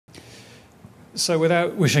So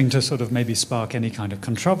without wishing to sort of maybe spark any kind of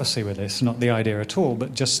controversy with this, not the idea at all,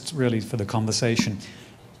 but just really for the conversation,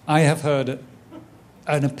 I have heard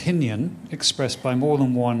an opinion expressed by more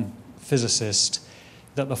than one physicist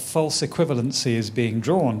that the false equivalency is being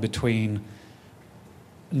drawn between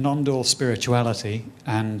non-dual spirituality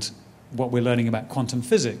and what we're learning about quantum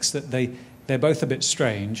physics, that they're both a bit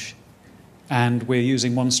strange, and we're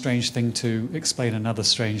using one strange thing to explain another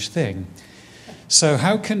strange thing. So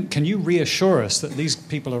how can you reassure us that these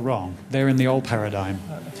people are wrong? They're in the old paradigm.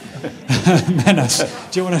 Menas,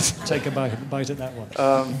 do you want to take a bite at that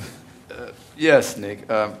one? Yes,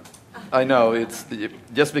 Nick. I know it's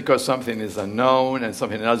just because something is unknown and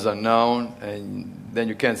something else is unknown, and then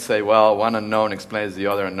you can't say, well, one unknown explains the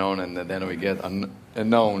other unknown, and then we get a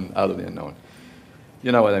known out of the unknown.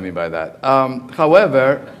 You know what I mean by that.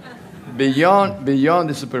 However, beyond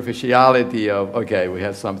the superficiality of, okay, we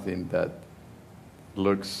have something that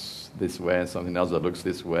looks this way and something else that looks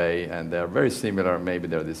this way, and they're very similar, maybe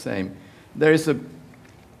they're the same, there is a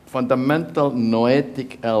fundamental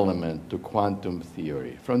noetic element to quantum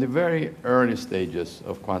theory from the very early stages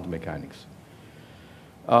of quantum mechanics.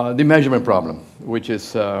 The measurement problem, which is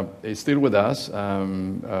still with us.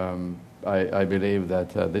 I believe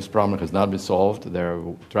that this problem has not been solved. They're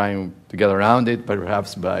trying to get around it,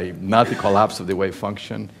 perhaps by not the collapse of the wave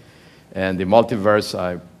function. And the multiverse,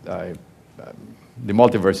 the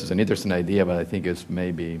multiverse is an interesting idea, but I think it's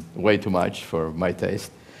maybe way too much for my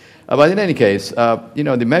taste. But in any case,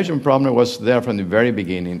 the measurement problem was there from the very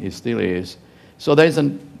beginning. It still is. So there is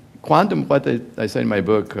a quantum, what I said in my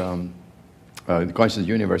book, The Conscious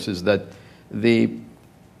Universe, is that the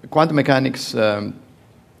quantum mechanics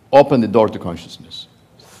opened the door to consciousness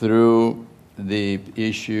through the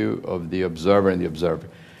issue of the observer and the observer.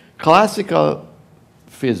 Classical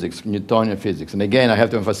physics, Newtonian physics, and again I have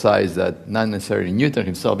to emphasize that not necessarily Newton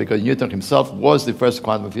himself, because Newton himself was the first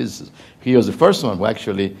quantum physicist. He was the first one who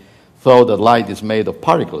actually thought that light is made of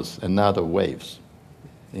particles and not of waves.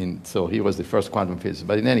 So he was the first quantum physicist.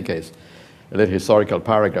 But in any case, a little historical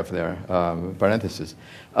paragraph there, parenthesis.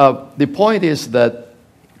 The point is that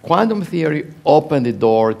quantum theory opened the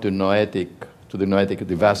door to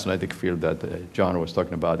the vast noetic field that John was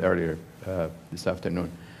talking about earlier this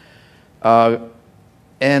afternoon.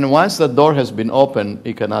 And once the door has been opened,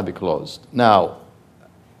 it cannot be closed. Now,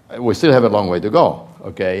 we still have a long way to go,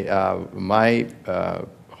 okay? My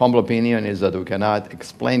humble opinion is that we cannot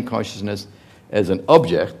explain consciousness as an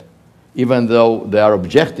object, even though there are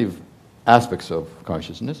objective aspects of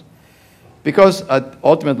consciousness, because at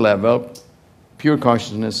ultimate level, pure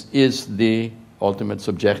consciousness is the ultimate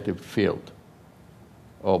subjective field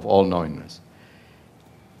of all knowingness.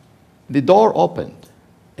 The door opened,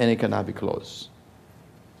 and it cannot be closed.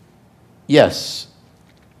 Yes,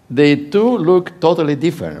 the two look totally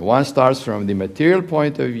different. One starts from the material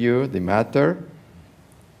point of view, the matter,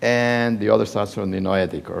 and the other starts from the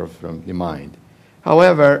noetic, or from the mind.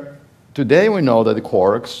 However, today we know that the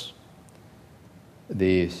quarks,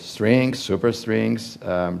 the strings, superstrings,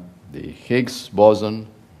 the Higgs boson,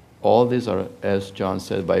 all these are, as John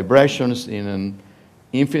said, vibrations in an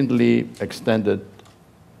infinitely extended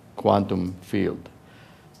quantum field.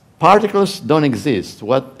 Particles don't exist.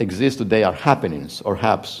 What exists today are happenings, or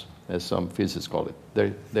haps, as some physicists call it.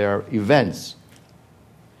 They are events.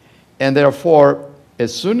 And therefore,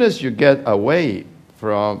 as soon as you get away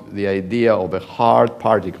from the idea of a hard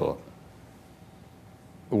particle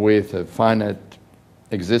with a finite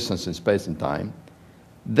existence in space and time,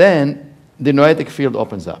 then the noetic field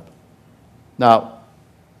opens up. Now,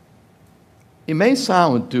 it may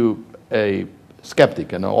sound to a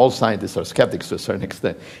skeptic, and all scientists are skeptics to a certain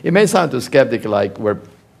extent. It may sound to a skeptic like we're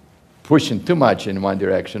pushing too much in one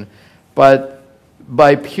direction, but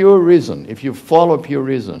by pure reason, if you follow pure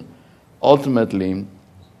reason, ultimately,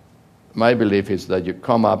 my belief is that you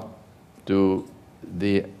come up to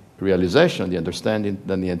the realization, the understanding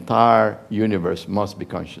that the entire universe must be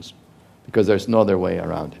conscious, because there's no other way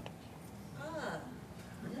around it.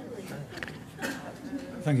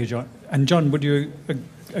 Thank you, John. And John, would you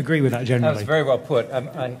agree with that generally? That's very well put. I've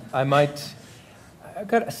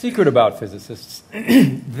got a secret about physicists.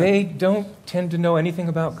 They don't tend to know anything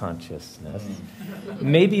about consciousness.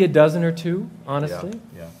 Maybe a dozen or two, honestly.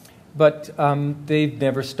 Yeah. But they've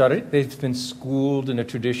never studied. They've been schooled in a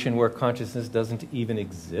tradition where consciousness doesn't even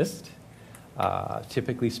exist.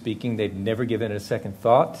 Typically speaking, they've never given it a second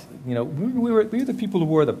thought. You know, we were the people who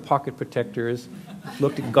wore the pocket protectors,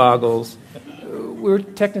 looked at goggles. We were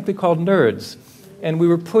technically called nerds. And we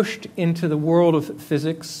were pushed into the world of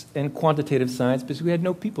physics and quantitative science because we had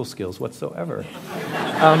no people skills whatsoever.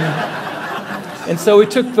 And so we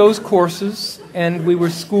took those courses, and we were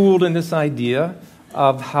schooled in this idea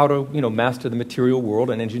of how to, master the material world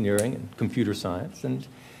and engineering and computer science. And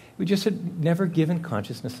we just had never given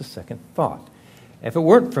consciousness a second thought. If it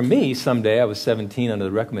weren't for me, someday, I was 17 under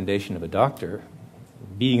the recommendation of a doctor,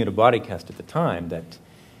 being in a body cast at the time, that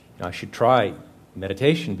I should try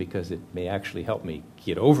meditation because it may actually help me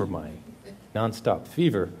get over my nonstop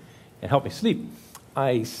fever and help me sleep.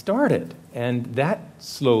 I started, and that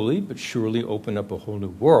slowly but surely opened up a whole new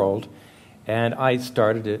world, and I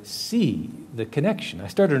started to see the connection. I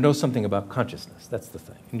started to know something about consciousness. That's the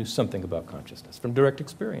thing. I knew something about consciousness from direct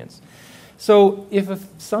experience. So if a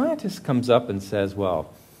scientist comes up and says,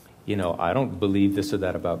 well, I don't believe this or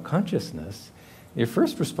that about consciousness, your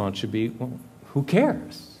first response should be, well, who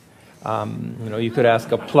cares? You could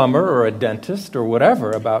ask a plumber or a dentist or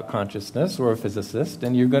whatever about consciousness, or a physicist,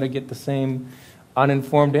 and you're going to get the same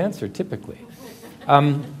uninformed answer, typically.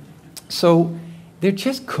 So they're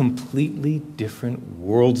just completely different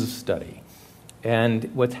worlds of study. And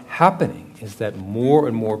what's happening is that more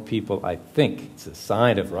and more people, I think, it's a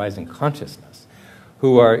sign of rising consciousness,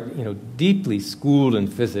 who are deeply schooled in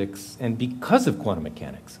physics, and because of quantum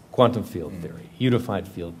mechanics, quantum field theory, unified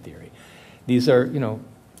field theory, these are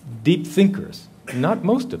deep thinkers. Not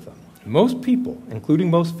most of them. Most people, including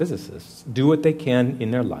most physicists, do what they can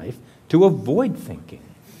in their life to avoid thinking.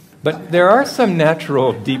 But there are some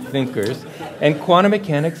natural deep thinkers, and quantum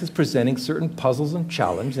mechanics is presenting certain puzzles and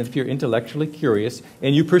challenges, and if you're intellectually curious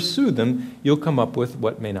and you pursue them, you'll come up with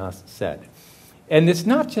what Menas said. And it's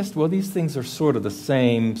not just, well, these things are sort of the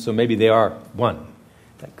same, so maybe they are one.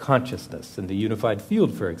 That consciousness and the unified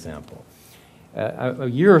field, for example. A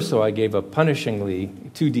year or so, I gave a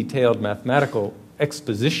punishingly too detailed mathematical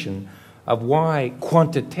exposition of why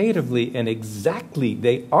quantitatively and exactly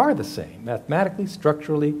they are the same, mathematically,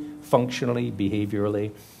 structurally, functionally,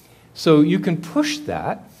 behaviorally. So you can push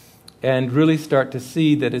that and really start to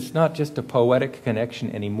see that it's not just a poetic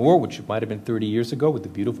connection anymore, which it might have been 30 years ago with the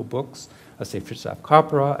beautiful books of, say,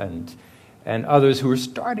 Schafer and others who were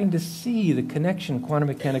starting to see the connection quantum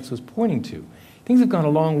mechanics was pointing to. Things have gone a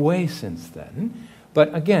long way since then,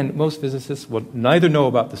 but again, most physicists will neither know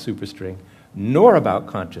about the superstring nor about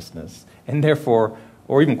consciousness, and therefore,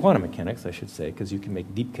 or even quantum mechanics, I should say, because you can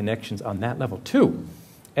make deep connections on that level too,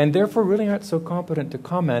 and therefore really aren't so competent to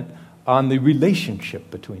comment on the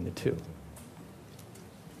relationship between the two.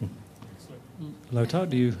 Lothar,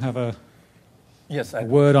 do you have a Yes,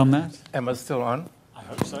 word on that? Am I still on? I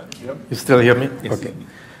hope so. Yep. You still hear me? Yes. Okay.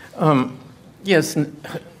 Yes,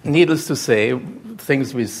 needless to say,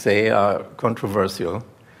 things we say are controversial.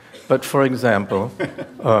 But for example,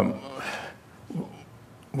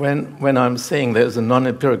 when I'm saying there's a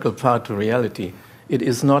non-empirical part to reality, it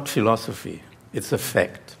is not philosophy, it's a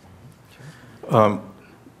fact.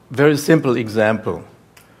 Very simple example.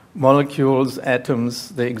 Molecules, atoms,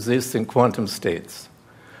 they exist in quantum states.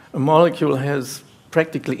 A molecule has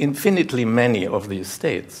practically infinitely many of these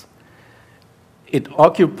states. It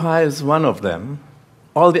occupies one of them.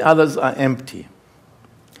 All the others are empty.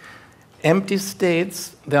 Empty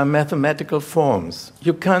states, they are mathematical forms.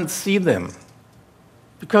 You can't see them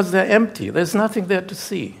because they're empty. There's nothing there to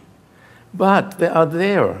see. But they are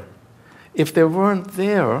there. If they weren't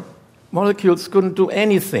there, molecules couldn't do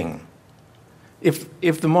anything.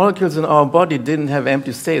 If the molecules in our body didn't have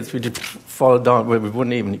empty states, we'd fall down where we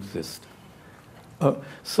wouldn't even exist.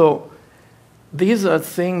 So these are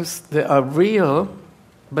things that are real,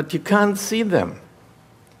 but you can't see them.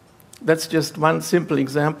 That's just one simple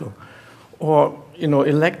example. Or,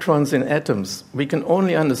 electrons in atoms. We can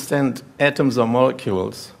only understand atoms or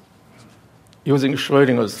molecules using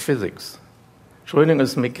Schrödinger's physics.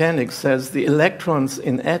 Schrödinger's mechanics says the electrons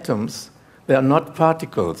in atoms, they are not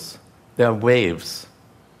particles, they are waves.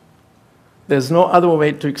 There's no other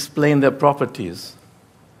way to explain their properties.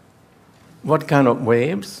 What kind of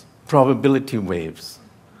waves? Probability waves.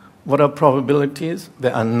 What are probabilities?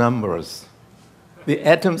 They are numbers. The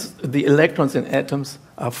electrons in atoms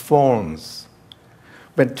are forms.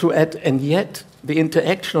 And yet, the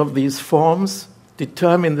interaction of these forms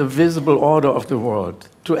determine the visible order of the world.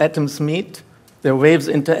 Two atoms meet, their waves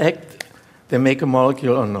interact, they make a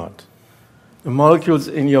molecule or not. The molecules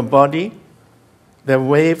in your body, their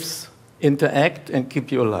waves interact and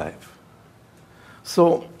keep you alive.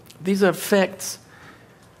 So these are facts.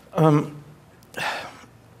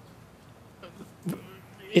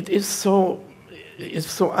 It's so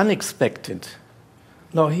unexpected.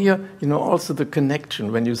 Now here, also the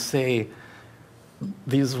connection when you say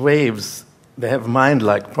these waves, they have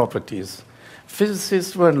mind-like properties.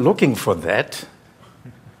 Physicists weren't looking for that.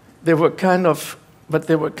 They were kind of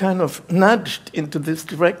nudged into this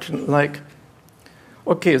direction, like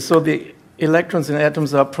Okay, so the electrons in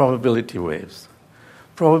atoms are probability waves.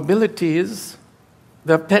 Probabilities,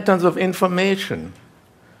 they're patterns of information.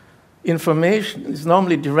 Information is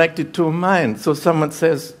normally directed to a mind. So someone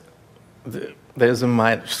says, there's a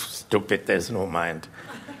mind. Stupid, there's no mind.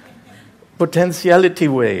 Potentiality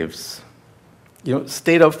waves,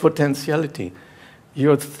 state of potentiality.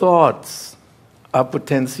 Your thoughts are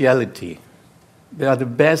potentiality. They are the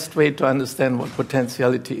best way to understand what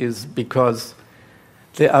potentiality is because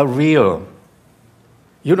they are real.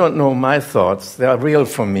 You don't know my thoughts. They are real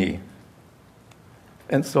for me.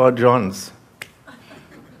 And so are John's.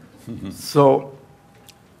 So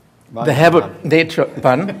they have a nature.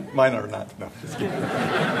 Pardon? Mine are not. No, just kidding.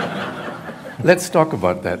 Let's talk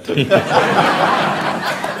about that.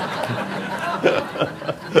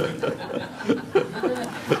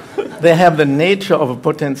 They have the nature of a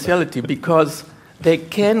potentiality because they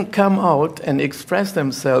can come out and express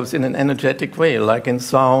themselves in an energetic way, like in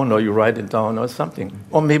sound, or you write it down, or something.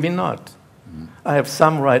 Or maybe not. I have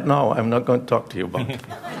some right now I'm not going to talk to you about.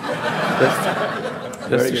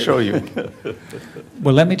 Just to show you.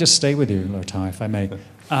 Well, let me just stay with you, Lothar, if I may.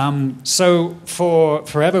 So for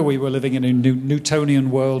forever we were living in a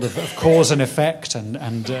Newtonian world of cause and effect,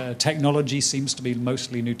 and technology seems to be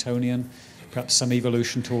mostly Newtonian, perhaps some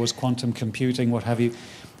evolution towards quantum computing, what have you.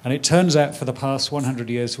 And it turns out for the past 100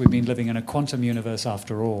 years we've been living in a quantum universe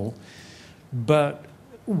after all. But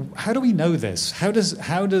how do we know this? How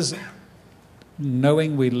does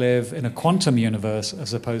knowing we live in a quantum universe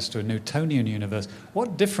as opposed to a Newtonian universe,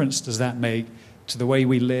 what difference does that make to the way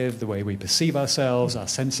we live, the way we perceive ourselves, our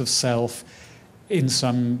sense of self, in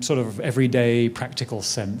some sort of everyday practical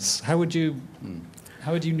sense? How would you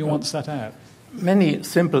nuance that out? Many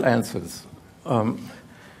simple answers.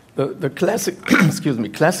 The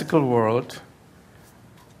classical world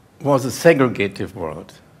was a segregative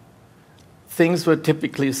world. Things were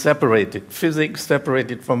typically separated. Physics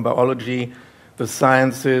separated from biology, the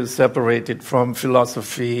sciences separated from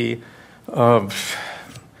philosophy, all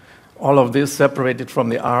of this separated from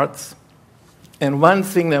the arts. And one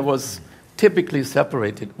thing that was typically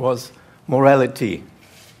separated was morality.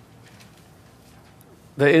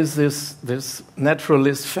 There is this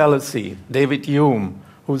naturalist fallacy, David Hume,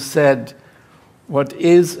 who said, what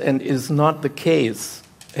is and is not the case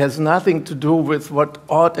has nothing to do with what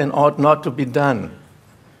ought and ought not to be done.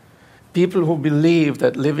 People who believe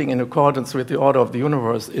that living in accordance with the order of the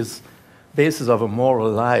universe is basis of a moral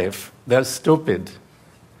life, they're stupid.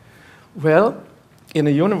 Well, in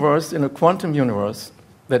a universe, in a quantum universe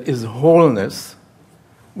that is wholeness,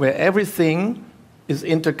 where everything is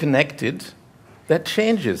interconnected, that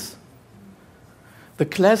changes. The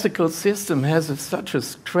classical system has such a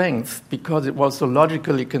strength because it was so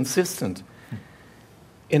logically consistent.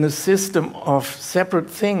 In a system of separate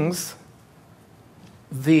things,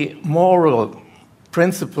 the moral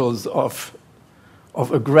principles of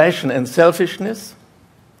aggression and selfishness,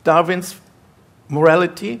 Darwin's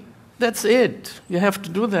morality, that's it. You have to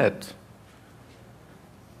do that.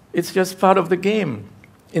 It's just part of the game.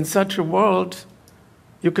 In such a world,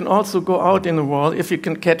 you can also go out in the world. If you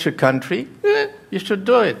can catch a country, you should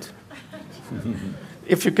do it.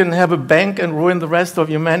 If you can have a bank and ruin the rest of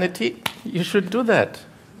humanity, you should do that.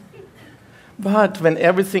 But when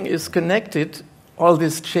everything is connected, all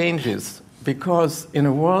this changes. Because in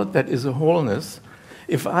a world that is a wholeness,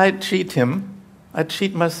 if I cheat him, I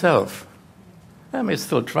cheat myself. I may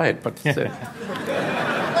still try it, but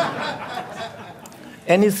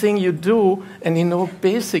anything you do, and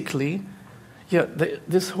basically,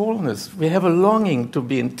 this wholeness, we have a longing to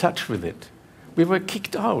be in touch with it. We were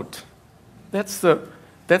kicked out. That's the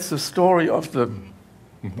story of the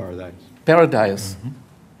paradise. Mm-hmm.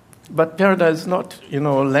 But paradise is not, a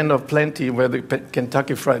land of plenty where the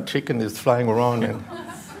Kentucky Fried Chicken is flying around. And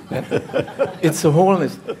it's a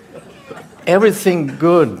wholeness. Everything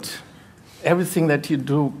good, everything that you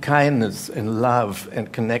do, kindness and love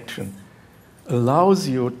and connection, allows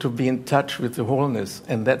you to be in touch with the wholeness,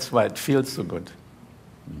 and that's why it feels so good.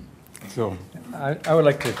 So I would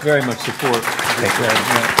like to very much support this.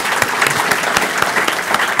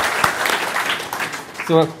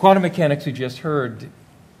 So quantum mechanics we just heard,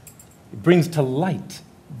 it brings to light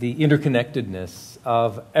the interconnectedness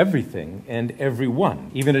of everything and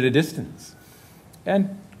everyone, even at a distance.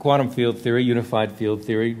 And quantum field theory, unified field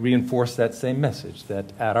theory, reinforce that same message,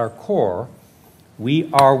 that at our core, we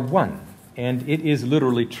are one. And it is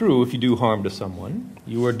literally true, if you do harm to someone,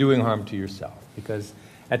 you are doing harm to yourself. Because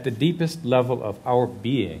at the deepest level of our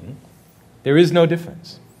being, there is no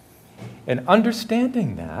difference. And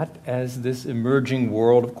understanding that as this emerging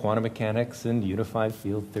world of quantum mechanics and unified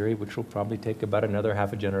field theory, which will probably take about another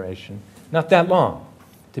half a generation, not that long,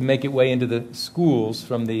 to make its way into the schools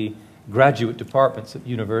from the graduate departments at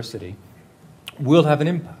university will have an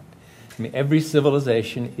impact. I mean, every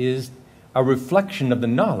civilization is a reflection of the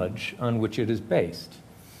knowledge on which it is based.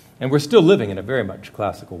 And we're still living in a very much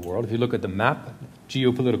classical world. If you look at the map,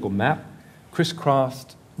 geopolitical map,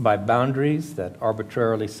 crisscrossed by boundaries that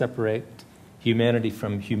arbitrarily separate humanity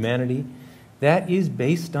from humanity, that is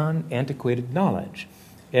based on antiquated knowledge.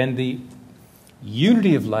 And the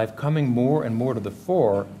unity of life coming more and more to the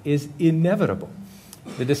fore is inevitable.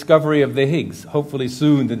 The discovery of the Higgs, hopefully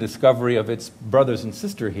soon the discovery of its brothers and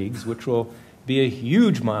sister Higgs, which will be a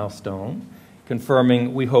huge milestone,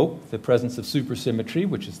 confirming, we hope, the presence of supersymmetry,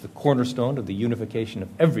 which is the cornerstone of the unification of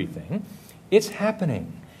everything. It's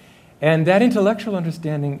happening. And that intellectual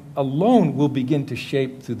understanding alone will begin to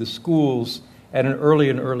shape through the schools at an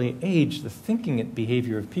early age the thinking and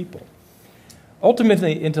behavior of people.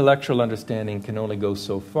 Ultimately, intellectual understanding can only go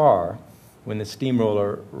so far. When the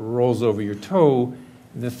steamroller rolls over your toe,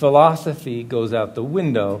 the philosophy goes out the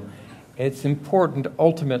window. It's important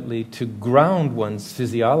ultimately to ground one's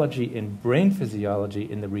physiology and brain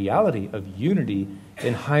physiology in the reality of unity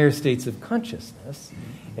in higher states of consciousness,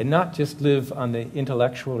 and not just live on the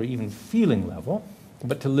intellectual or even feeling level,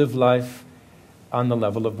 but to live life on the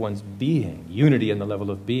level of one's being, unity on the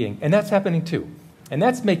level of being. And that's happening too. And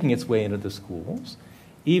that's making its way into the schools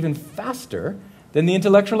even faster than the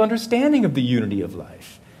intellectual understanding of the unity of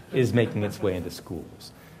life is making its way into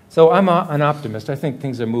schools. So I'm an optimist. I think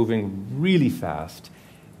things are moving really fast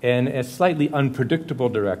in a slightly unpredictable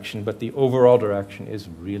direction, but the overall direction is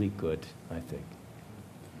really good, I think.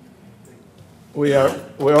 We're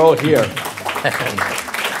all here.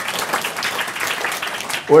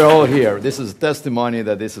 We're all here. This is testimony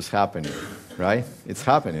that this is happening, right? It's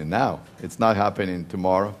happening now. It's not happening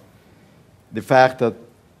tomorrow. The fact that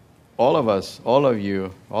all of us, all of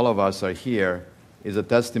you, all of us are here is a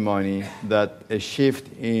testimony that a shift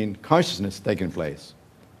in consciousness is taking place.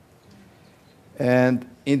 And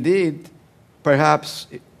indeed, perhaps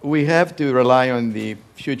we have to rely on the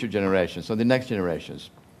future generations, on the next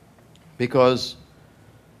generations, because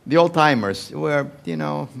the old-timers were,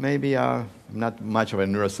 maybe I'm not much of a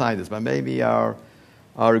neuroscientist, but maybe our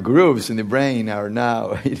grooves in the brain are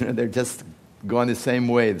now, they're just going the same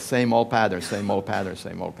way, the same old patterns, same old patterns,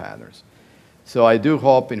 same old patterns. So I do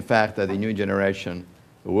hope, in fact, that the new generation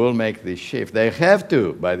will make this shift. They have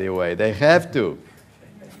to, by the way. They have to.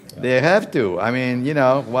 They have to. I mean,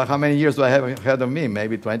 how many years do I have ahead of me?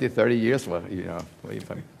 Maybe 20, 30 years,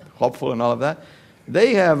 if I'm hopeful and all of that.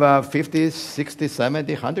 They have 50, 60,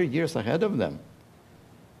 70, 100 years ahead of them.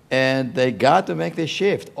 And they got to make this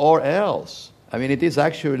shift, or else. I mean, it is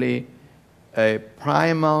actually a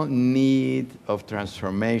primal need of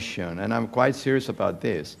transformation, and I'm quite serious about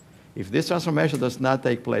this. If this transformation does not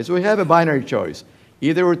take place, we have a binary choice.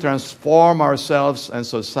 Either we transform ourselves and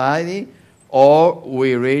society, or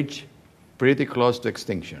we reach pretty close to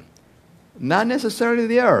extinction. Not necessarily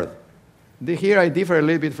the Earth. Here I differ a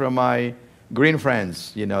little bit from my green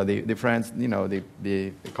friends, the friends,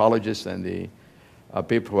 the ecologists and the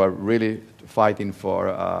people who are really fighting for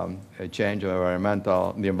a change of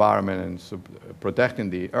the environment and protecting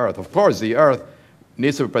the Earth. Of course, the Earth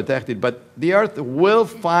needs to be protected, but the Earth will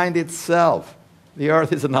find itself. The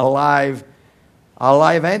Earth is an alive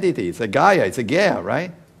entity. It's a Gaia, it's a Gaia,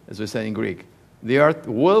 right? As we say in Greek. The Earth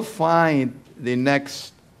will find the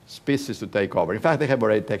next species to take over. In fact, they have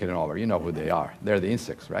already taken over. You know who they are. They're the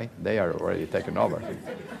insects, right? They are already taken over.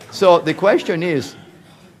 So the question is,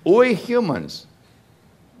 we humans,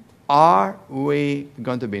 are we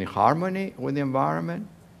going to be in harmony with the environment,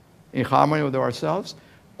 in harmony with ourselves,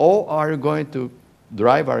 or are we going to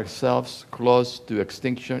drive ourselves close to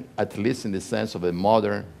extinction, at least in the sense of a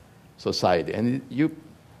modern society? And you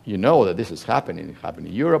know that this is happening. It's happening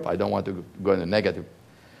in Europe. I don't want to go in a negative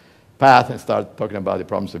path and start talking about the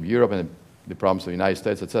problems of Europe and the problems of the United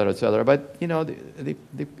States, et cetera, et cetera. But,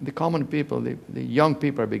 the common people, the young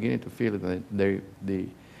people are beginning to feel that the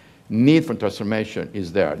need for transformation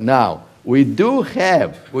is there. Now, we do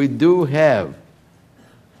have, let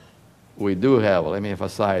me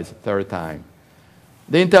emphasize a third time,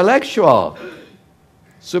 the intellectual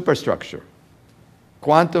superstructure,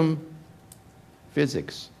 quantum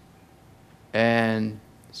physics, and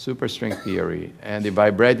superstring theory, and the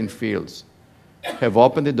vibrating fields have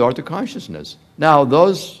opened the door to consciousness. Now,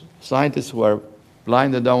 those scientists who are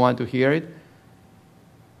blind and don't want to hear it,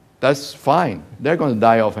 that's fine. They're going to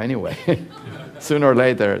die off anyway. Sooner or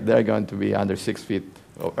later, they're going to be under 6 feet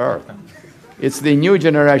of earth. It's the new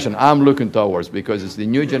generation I'm looking towards, because it's the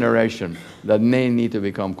new generation that may need to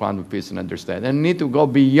become quantum physicists and understand, and need to go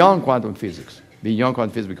beyond quantum physics,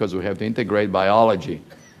 because we have to integrate biology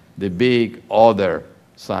the big other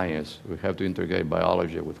science. We have to integrate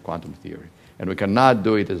biology with quantum theory. And we cannot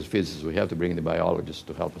do it as physicists. We have to bring the biologists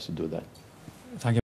to help us to do that. Thank you.